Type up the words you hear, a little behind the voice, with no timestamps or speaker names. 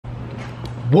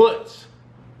What's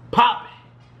poppin'?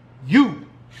 You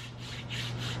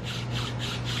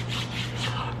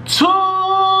tube.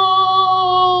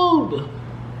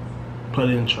 Play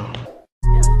the intro.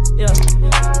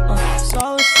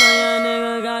 Sauce on young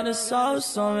nigga, got the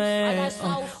sauce on me.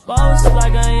 Boss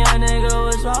like a young nigga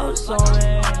with sauce on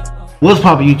me. What's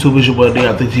poppin', YouTube? It's your boy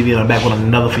TV, and I'm back with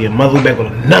another for your mother. Back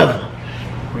with another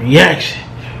reaction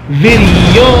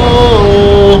video.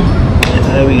 And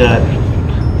today we got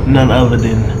none other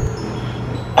than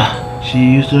she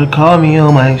used to call me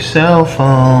on my cell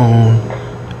phone.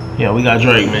 Yeah, we got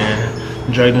Drake,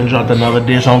 man. Drake done dropped another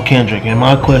diss on Kendrick, and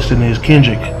my question is,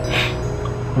 Kendrick,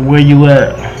 where you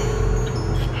at?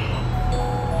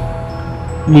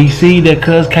 We see that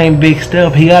cuz came big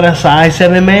step. He got a size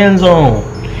 7 man's on.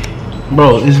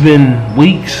 Bro, it's been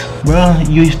weeks, bro.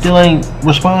 You still ain't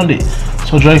responded.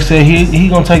 So Drake said he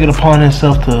gonna take it upon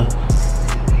himself to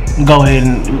go ahead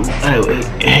and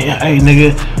hey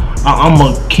nigga,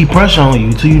 I'ma keep pressure on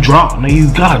you till you drop, nigga. You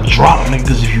gotta drop, nigga,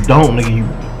 cause if you don't, nigga,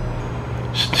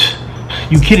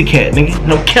 you kitty cat, nigga.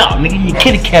 No count, nigga. You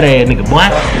kitty cat ass nigga, boy.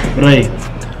 But hey,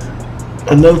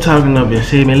 enough talking up and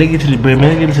said, man. Let's get to the bread, man.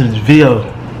 Let's get into this video.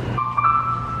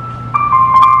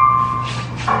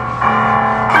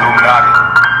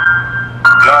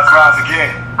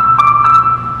 Again.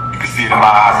 You can see it in my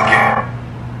eyes again.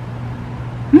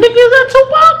 Nigga, is that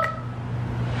Tupac?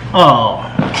 Oh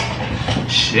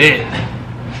shit.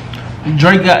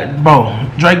 Drake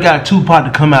got Tupac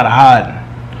to come out of hiding.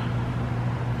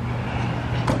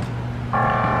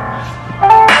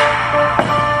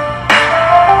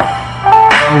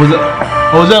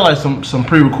 Or was that like some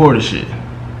pre-recorded shit?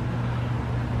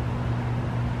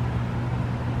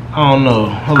 I don't know.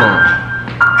 Hold on.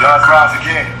 Bloods rise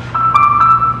again.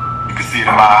 You can see it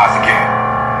in my eyes again.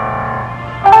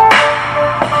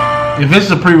 If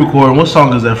it's a pre-recording, what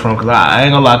song is that from? Cause I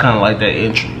ain't gonna lie, I kinda like that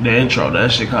intro.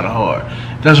 That shit kinda hard.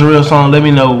 If that's a real song, let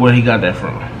me know where he got that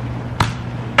from.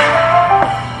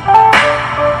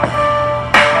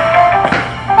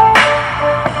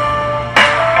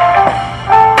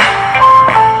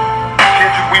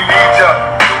 Kendrick, we need ya.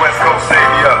 The West Coast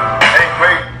savior. Ain't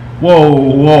great.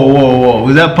 Whoa.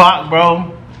 Is that Pac, bro?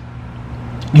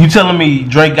 You telling me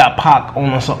Drake got Pac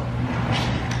on a song?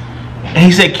 And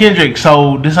he said Kendrick,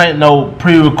 so this ain't no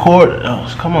pre-record. Oh,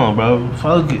 come on, bro.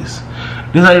 Focus.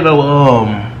 This ain't no,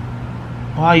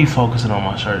 why are you focusing on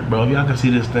my shirt, bro? If y'all can see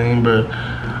this thing, bro,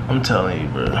 I'm telling you,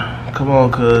 bro. Come on,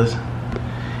 cuz.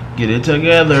 Get it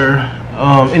together.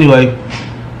 Anyway,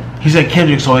 he said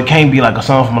Kendrick, so it can't be like a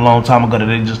song from a long time ago that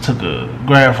they just took a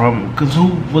grab from. Cause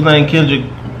who was named Kendrick?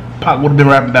 Pac would have been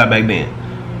rapping about back then.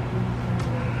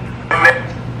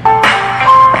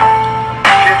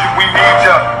 Kendrick, we need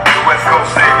ya. The West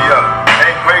Coast savior.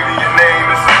 Ain't great in your name.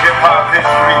 It's some hip hop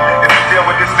history. If you deal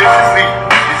with this viciously,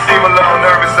 you seem a little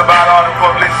nervous about all the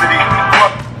publicity.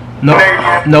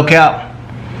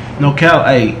 No cap.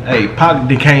 Hey, Pac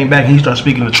came back and he started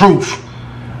speaking the truth.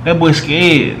 That boy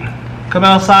scared. Come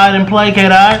outside and play, can't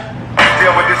I?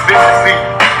 Deal with this viciously.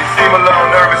 You seem a little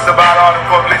nervous about all the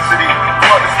publicity.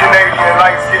 This Canadian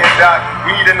light skin doc.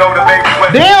 We need to know the baby.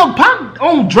 Damn, Pac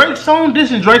on Drake's song.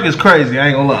 Dissing Drake is crazy. I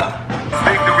ain't gonna lie.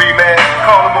 Victory, man.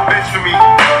 Call him a bitch for me.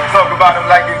 Talk about him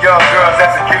like a young girls.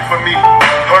 That's a gift for me.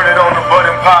 Heard it on the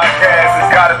Button podcast.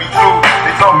 It's gotta be true.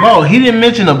 They told me. Bro, he didn't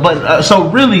mention a button. So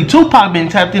really, Tupac been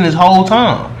tapped in this whole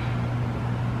time.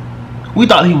 We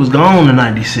thought he was gone in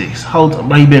 '96. Hold on,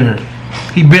 but he been here.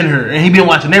 He been here, and he been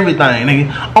watching everything,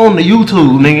 nigga, on the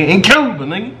YouTube, nigga, in Cuba,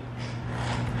 nigga.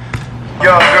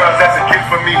 Young girls, that's a gift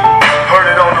for me. Heard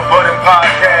it on the Button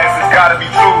podcast. It's gotta be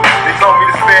true. They told me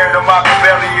the spirit of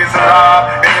Machiavelli is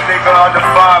alive, and the nigga under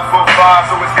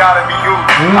 5'5", so it's gotta be you.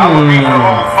 I would beat the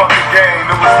whole fucking game.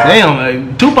 Damn,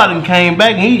 like, Tupac done came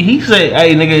back and he said,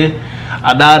 hey, nigga,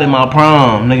 I died in my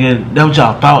prime, nigga. That's what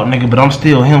y'all thought, nigga, but I'm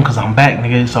still him because I'm back,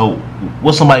 nigga. So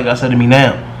what somebody got to say to me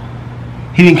now?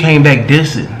 He didn't came back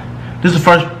dissing. This is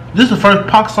the first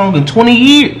Pac song in 20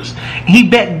 years. He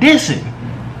back dissing.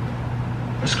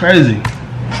 That's crazy.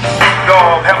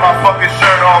 Dog, have my fucking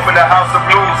shirt off in the house of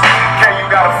blues. Can you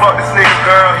gotta fuck this nigga,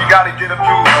 girl? He gotta get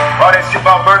abused. All that shit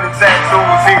about burning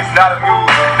tattoos, he's not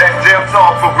amused. That jail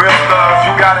talk for real thugs,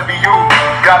 you gotta be you.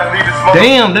 Gotta leave this moment.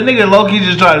 Damn, that nigga low-key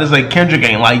just tried to say Kendrick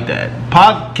ain't like that.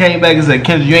 Pac came back and said,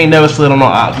 Kendrick, you ain't never slid on no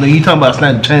ops. Nigga, you talking about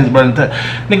snatching chains, burning tattoos.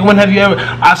 Nigga, when have you ever,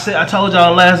 I told y'all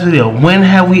in the last video, when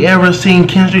have we ever seen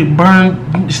Kendrick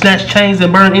snatch chains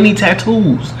and burn any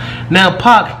tattoos? Now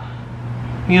Pac,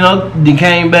 you know, he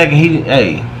came back and he,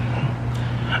 hey,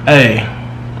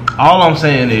 all I'm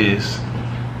saying is,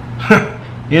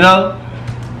 you know,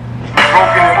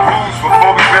 broken and bruised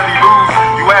before we really lose.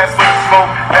 You asked for the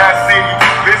smoke, now I see you.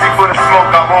 crazy for the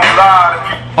smoke, I won't lie to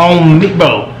people. On me,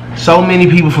 bro. So many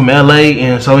people from LA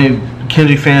and so many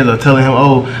Kendrick fans are telling him,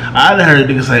 oh, I done heard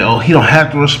niggas say, oh, he don't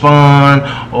have to respond,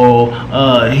 or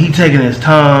he taking his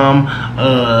time.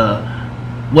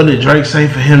 What did Drake say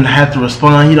for him to have to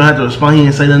respond? He don't have to respond. He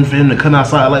didn't say nothing for him to come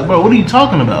outside. Like, bro, what are you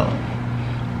talking about?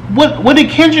 What did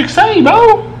Kendrick say,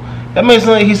 bro? That makes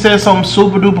like he said something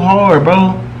super duper hard,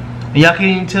 bro. And y'all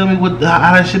can't even tell me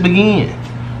how that shit began.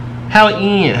 How it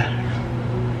end?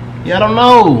 Yeah, I don't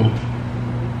know.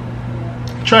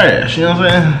 Trash, you know what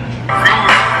I'm saying?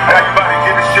 Everybody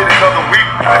get this shit another week.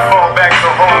 I fall back to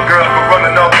home girl for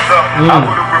running others up. I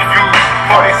would've refused.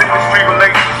 Parties in the street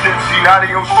relationship, she not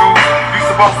in your shoes. You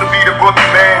supposed to be the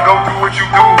bookie man, go do what you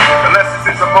do. Unless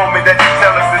it's a moment that you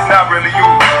tell us it's not really you.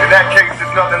 In that case,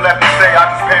 there's nothing left to say. I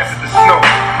just pass it to Snow.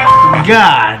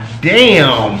 God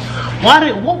damn. Why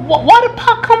did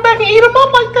Pac come back and eat him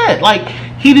up like that? Like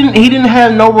he didn't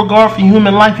have no regard for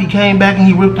human life. He came back and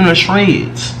he ripped him to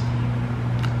shreds.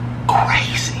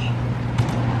 Crazy.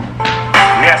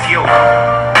 Nephew,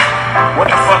 what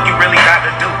the fuck you really got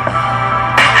to do?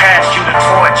 Pass you the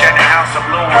torch at the House of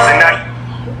Blues and now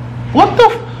What the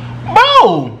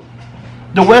bro?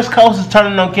 The West Coast is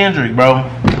turning on Kendrick, bro.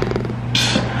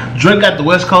 Drake got the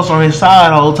West Coast on his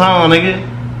side the whole time, nigga.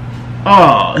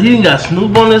 Oh, he ain't got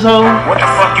Snoop on this hoe. What the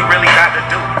fuck you really got to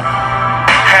do?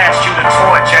 Pass you the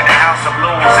torch at the House of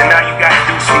Blues and now you got to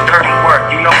do some dirty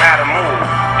work. You know how to move,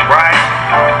 right?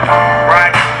 Right?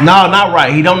 No, not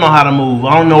right. He don't know how to move.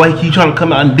 I don't know why he keep trying to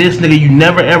come out and diss, nigga. You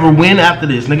never ever win after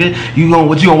this, nigga. You gonna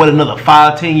wait another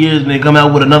 5-10 years and then come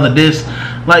out with another diss?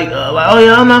 Like, oh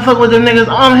yeah, I'm not fucking with them niggas.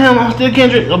 I'm him. I'm still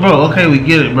Kendrick. Oh, bro, okay, we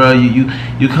get it, bro.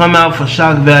 You come out for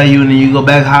shock value and then you go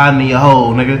back hiding in your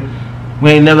hole, nigga. We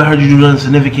ain't never heard you do nothing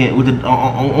significant with it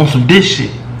on some diss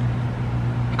shit.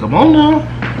 Come on now.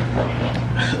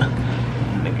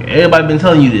 Nigga, everybody been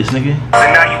telling you this, nigga. So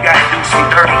now you gotta do some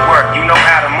dirty work. You know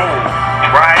how to move,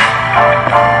 right?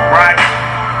 Right?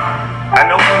 I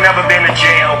know you never been to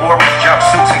jail or with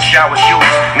jumpsuits and shower shoes.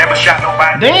 Never shot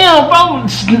nobody. Damn, bro.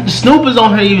 Snoop is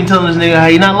on here even telling this nigga how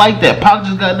he not like that. Pac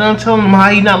just got done telling him how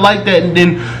he not like that, and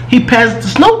then he passed it to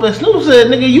Snoop, and Snoop said,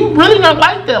 nigga, you really not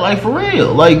like that, like for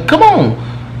real. Like, come on.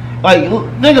 Like,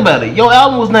 think about it. Your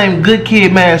album was named Good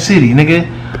Kid, Mad City, nigga.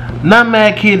 Not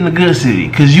Mad Kid in the Good City,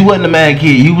 because you wasn't a mad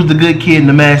kid. You was the good kid in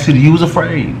the Mad City. You was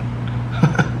afraid.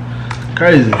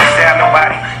 Crazy. Stab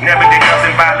nobody. Never did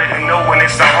nothing violent and no one.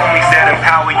 It's the homies that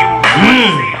empower you.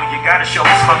 You gotta show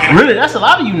this fucking. Really, that's a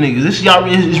lot of you niggas. This y'all.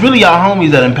 It's really y'all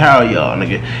homies that empower y'all,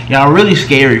 nigga. Y'all really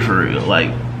scary for real. Like,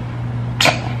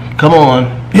 come on,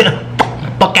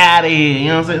 fuck out of here. You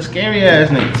know what I'm saying? Scary ass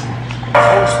niggas.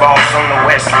 Who's boss on the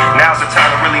west? Now's the time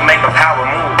to really make a power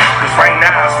move. Cause right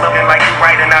now it's looking like you're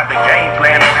writing out the game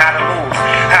plan of how to lose,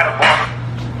 how to walk.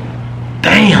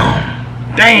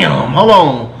 Damn.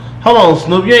 Hold on,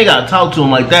 Snoop. You ain't gotta talk to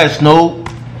him like that, Snoop.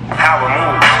 Power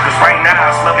move. Cause right now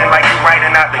it's looking like you're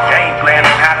writing out the game plan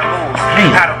of how to lose,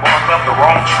 how to bark up the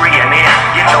wrong tree and then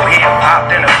get your head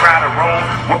popped in a crowded room.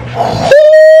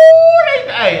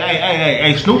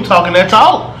 Hey, Snoop talking that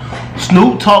talk.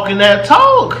 Snoop talking that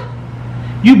talk.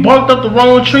 You barked up the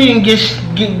wrong tree and get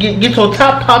your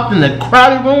top popped in the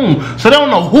crowded room, so they don't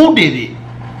know who did it.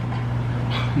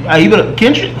 Hey, you better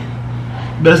Kendrick.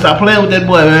 Better stop playing with that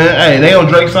boy, man. Hey, they on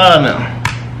Drake's side now.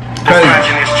 Crazy.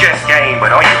 Watching this chess game,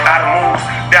 but all you gotta moves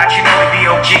that you know the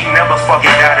DOG never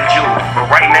fucking doubted you. But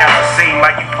right now it seems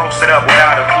like you posted up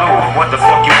without a clue of what the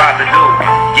fuck you about to do.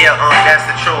 Yeah, that's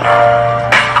the truth.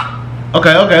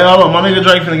 Okay, hold on. My nigga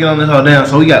Drake finna get on this hoe down.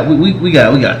 So we got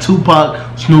Tupac,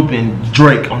 Snoop, and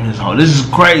Drake on this hoe. This is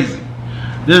crazy.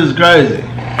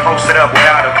 Posted up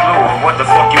without a clue of what the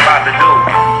fuck you about to do.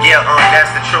 Yeah,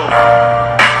 that's the truth.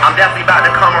 I'm definitely about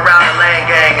to come around the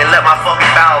lane gang and let my fucking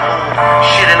bow move.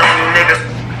 Shitting on you niggas.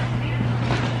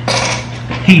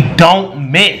 He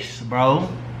don't miss, bro.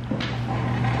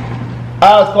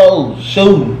 Eyes closed,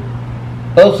 shooting,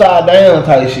 upside down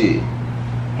type shit.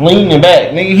 Leaning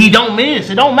back, nigga. He don't miss.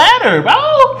 It don't matter, bro. A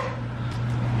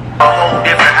whole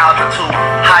different altitude,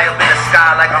 high up in the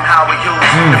sky like I'm Howard Hughes.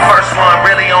 The first one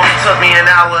really only took me an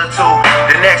hour or two.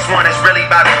 The next one is really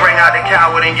about to bring out the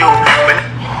coward in you. But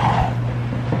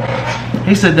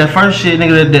he said that first shit,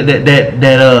 nigga.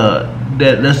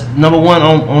 That's number one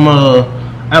on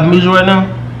Apple Music right now.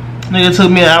 Nigga, it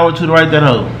took me an hour or two to write that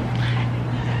hoe.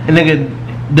 And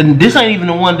nigga, this ain't even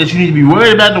the one that you need to be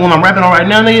worried about. The one I'm rapping on right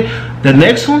now, nigga. The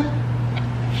next one,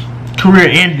 career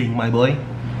ending, my boy.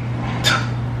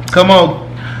 Come on,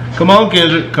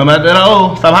 Kendrick. Come out that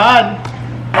hole. Stop hiding.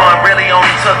 One really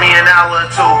only took me an hour or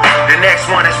two. The next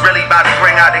one is really about to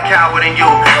bring out the coward in you.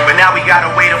 But now we gotta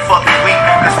wait a fucking week,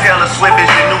 cause Taylor Swift is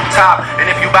the new top. And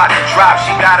if you about to drop,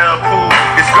 she gotta approve.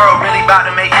 This girl really about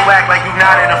to make you act like you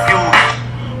not in a feud.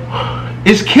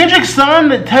 Is Kendrick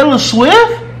signed to Taylor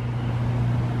Swift?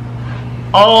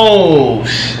 Oh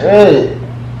shit.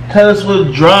 Taylor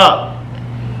Swift dropped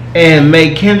and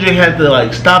made Kendrick have to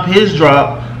like stop his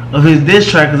drop of his diss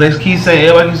track because they keep saying,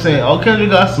 everybody keep saying, oh, Kendrick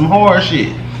got some hard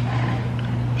shit.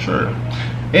 Sure.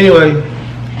 Anyway,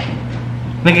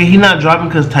 nigga, he not dropping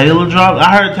because Taylor dropped.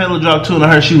 I heard Taylor dropped too, and I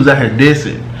heard she was out here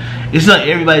dissing. It's like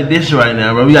everybody dissing right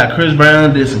now, bro. We got Chris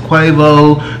Brown dissing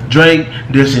Quavo, Drake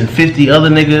dissing 50 other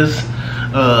niggas,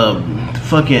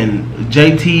 fucking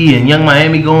JT and Young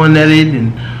Miami going at it,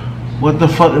 and what the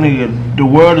fuck, nigga? The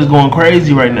world is going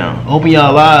crazy right now. Open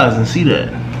y'all eyes and see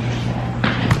that.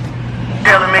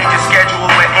 Taylor made your schedule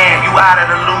with and you out of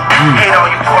the loop. Hate all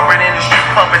you corporate industry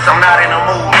puppets, I'm not in the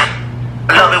mood.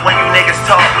 I love it when you niggas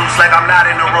talk loose like I'm not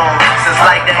in the room. Since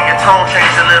like that your tone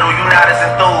changed a little, you not as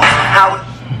enthused. How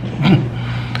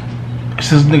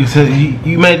Since nigga said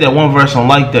you made that one verse on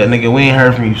like that, nigga, we ain't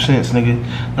heard from you since, nigga.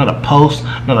 Not a post,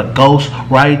 not a ghost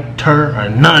writer, or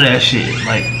none of that shit.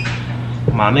 Like,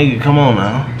 my nigga, come on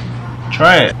now.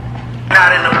 Try it.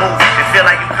 Not in the mood, it feel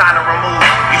like you kinda removed.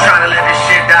 You trying to let this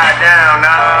shit die down,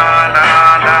 nah.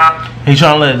 He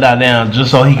trying to let it die down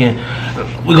just so he can.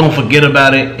 We're gonna forget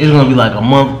about it. It's gonna be like a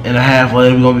month and a half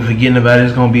later. We're gonna be forgetting about it.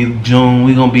 It's gonna be June.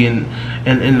 We're gonna be in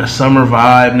the summer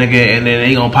vibe, nigga. And then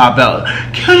they gonna pop out.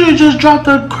 Kendrick just dropped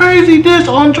a crazy diss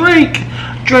on Drake.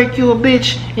 Drake, you a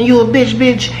bitch, and you a bitch,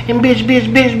 and bitch.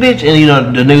 And you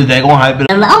know the niggas that gonna hype it.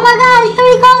 And like, oh my God, here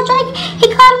he goes, Drake. He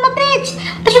called him a bitch.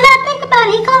 But you gotta think about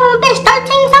it. He called him a bitch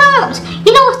 13 times.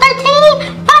 You know what's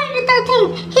 13? Friday the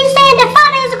 13th. He's saying that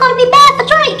Fridays are gonna be bad for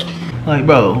Drake. Like,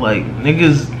 bro, like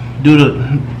niggas do the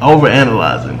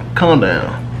overanalyzing. Calm down.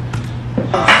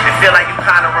 It feel like you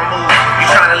kinda removed. You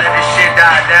trying to let this shit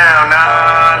die down,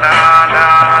 nah.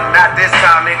 Not this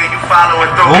time, nigga, you following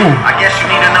through. Ooh. I guess you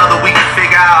need another week to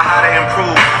figure out how to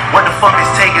improve. What the fuck is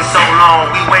taking so long?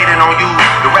 We waiting on you.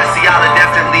 The rest of y'all are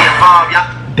definitely involved.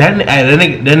 That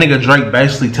nigga Drake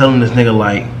basically telling this nigga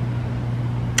like,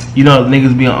 you know,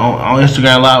 niggas be on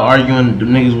Instagram Live arguing, the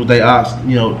niggas with they ops,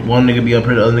 you know, one nigga be up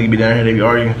here, the other nigga be down here, they be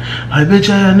arguing. Like, bitch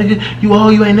ass nigga, you a hoe,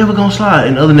 you ain't never gonna slide.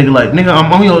 And the other nigga like, nigga,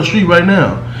 I'm on your street right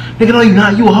now. Nigga, no you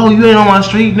not, you a hoe, you ain't on my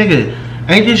street, nigga.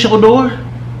 Ain't this your door?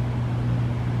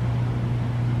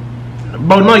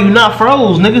 Bro, no, you not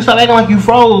froze, nigga. Stop acting like you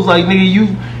froze. Like, nigga,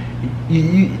 you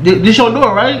this your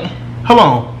door, right? Hold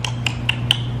on.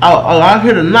 I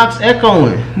hear the knocks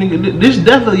echoing. Nigga, this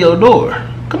definitely your door.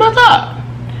 Come outside.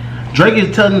 Drake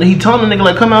is telling the nigga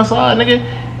like come outside, nigga.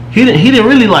 He didn't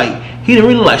really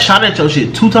like shot at your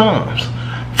shit 2 times.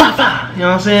 Fa. You know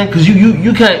what I'm saying? Cause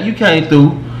you came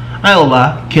through. I ain't gonna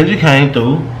lie. Kendrick came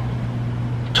through.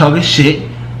 Talking shit.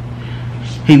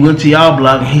 He went to y'all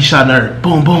block and he shot at her.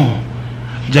 Boom boom.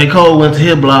 J. Cole went to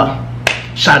his block,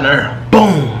 shot at her.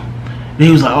 Boom. Then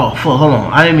he was like, oh fuck, hold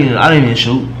on. I didn't mean to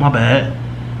shoot. My bad.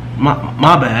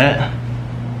 My bad.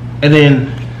 And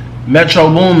then Metro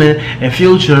Boomin and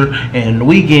Future and The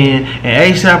Weeknd and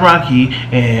A$AP Rocky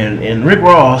and Rick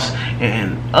Ross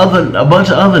and a bunch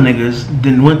of other niggas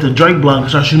then went to Drake block and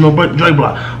started shooting on Drake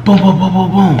block. Boom.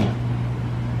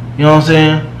 You know what I'm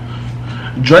saying?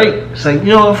 Drake say, you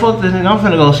know what, fuck this nigga, I'm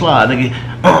finna go slide, nigga.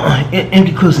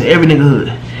 Empty clips in every nigga hood.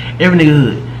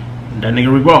 That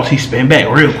nigga Rick Ross, he spin back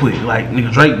real quick. Like, nigga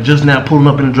Drake just now pulling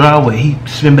up in the driveway, he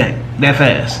spin back that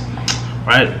fast.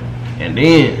 Right? And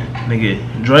then,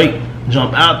 nigga, Drake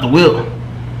jump out the whip.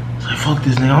 It's like, fuck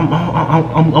this nigga,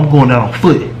 I'm going down on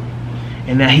foot.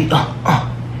 And now he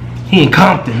in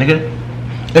Compton, nigga.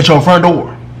 At your front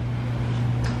door.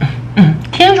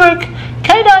 Kendrick,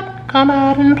 K-Dot, come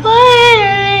out and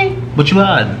play. But you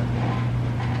hiding.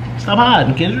 Stop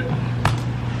hiding, Kendrick.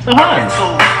 Stop hiding. As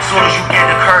soon as you get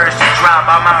the courage to drop,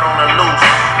 I'm out on the loose.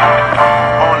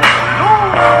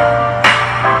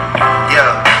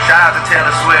 Yeah, shout out to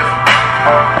Taylor Swift.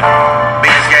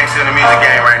 Biggest gangster in the music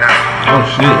game right now. Oh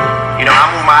shit. You know, I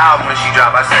moved my album when she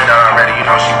dropped. I said that already. You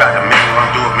know, she about to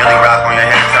do a Millie Rock on your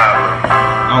head top.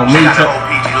 Oh, she got the whole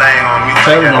PG Lang on music.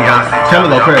 Taylor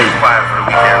go crazy. Quiet for the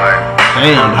weekend, like.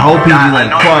 Damn, the whole PG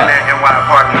Lang quiet.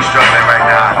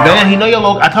 Man, he know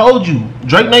your I told you,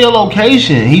 Drake know your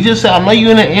location. He just said, I know you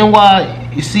in an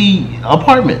NYC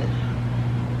apartment.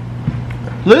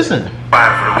 Listen.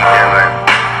 Quiet for the weekend, like.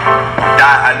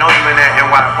 I know you in that NY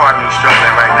apartment, you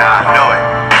struggling right now. I know it.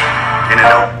 And it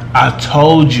don't. I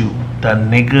told you, the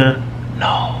nigga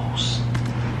knows.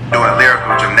 Doing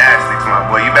lyrical gymnastics, my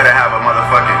boy. You better have a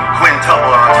motherfucking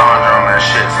quintuple entendre on that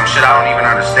shit. Some shit I don't even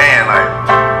understand. Like,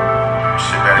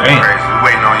 shit better be crazy. We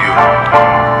waiting on you.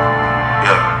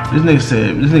 Yeah. This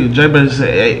nigga Jay better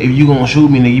say, hey, if you gonna shoot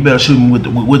me, nigga, you better shoot me with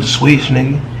the switch,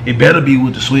 nigga. It better be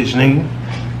with the switch, nigga.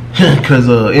 Cause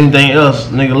anything else,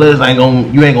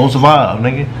 nigga, you ain't gonna survive,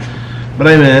 nigga. But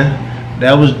hey, man,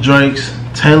 that was Drake's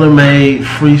tailor-made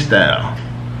freestyle.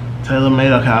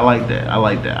 Tailor-made, okay, I like that.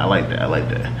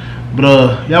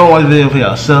 But y'all wanna watch the video for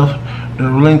yourself. The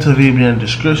link to the video in the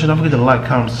description. Don't forget to like,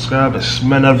 comment, subscribe, and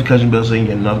smash notification bell so you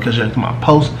can get notifications to my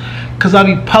posts. Cause I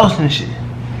be posting shit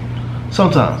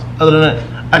sometimes. Other than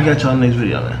that, I got y'all in the next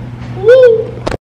video, man.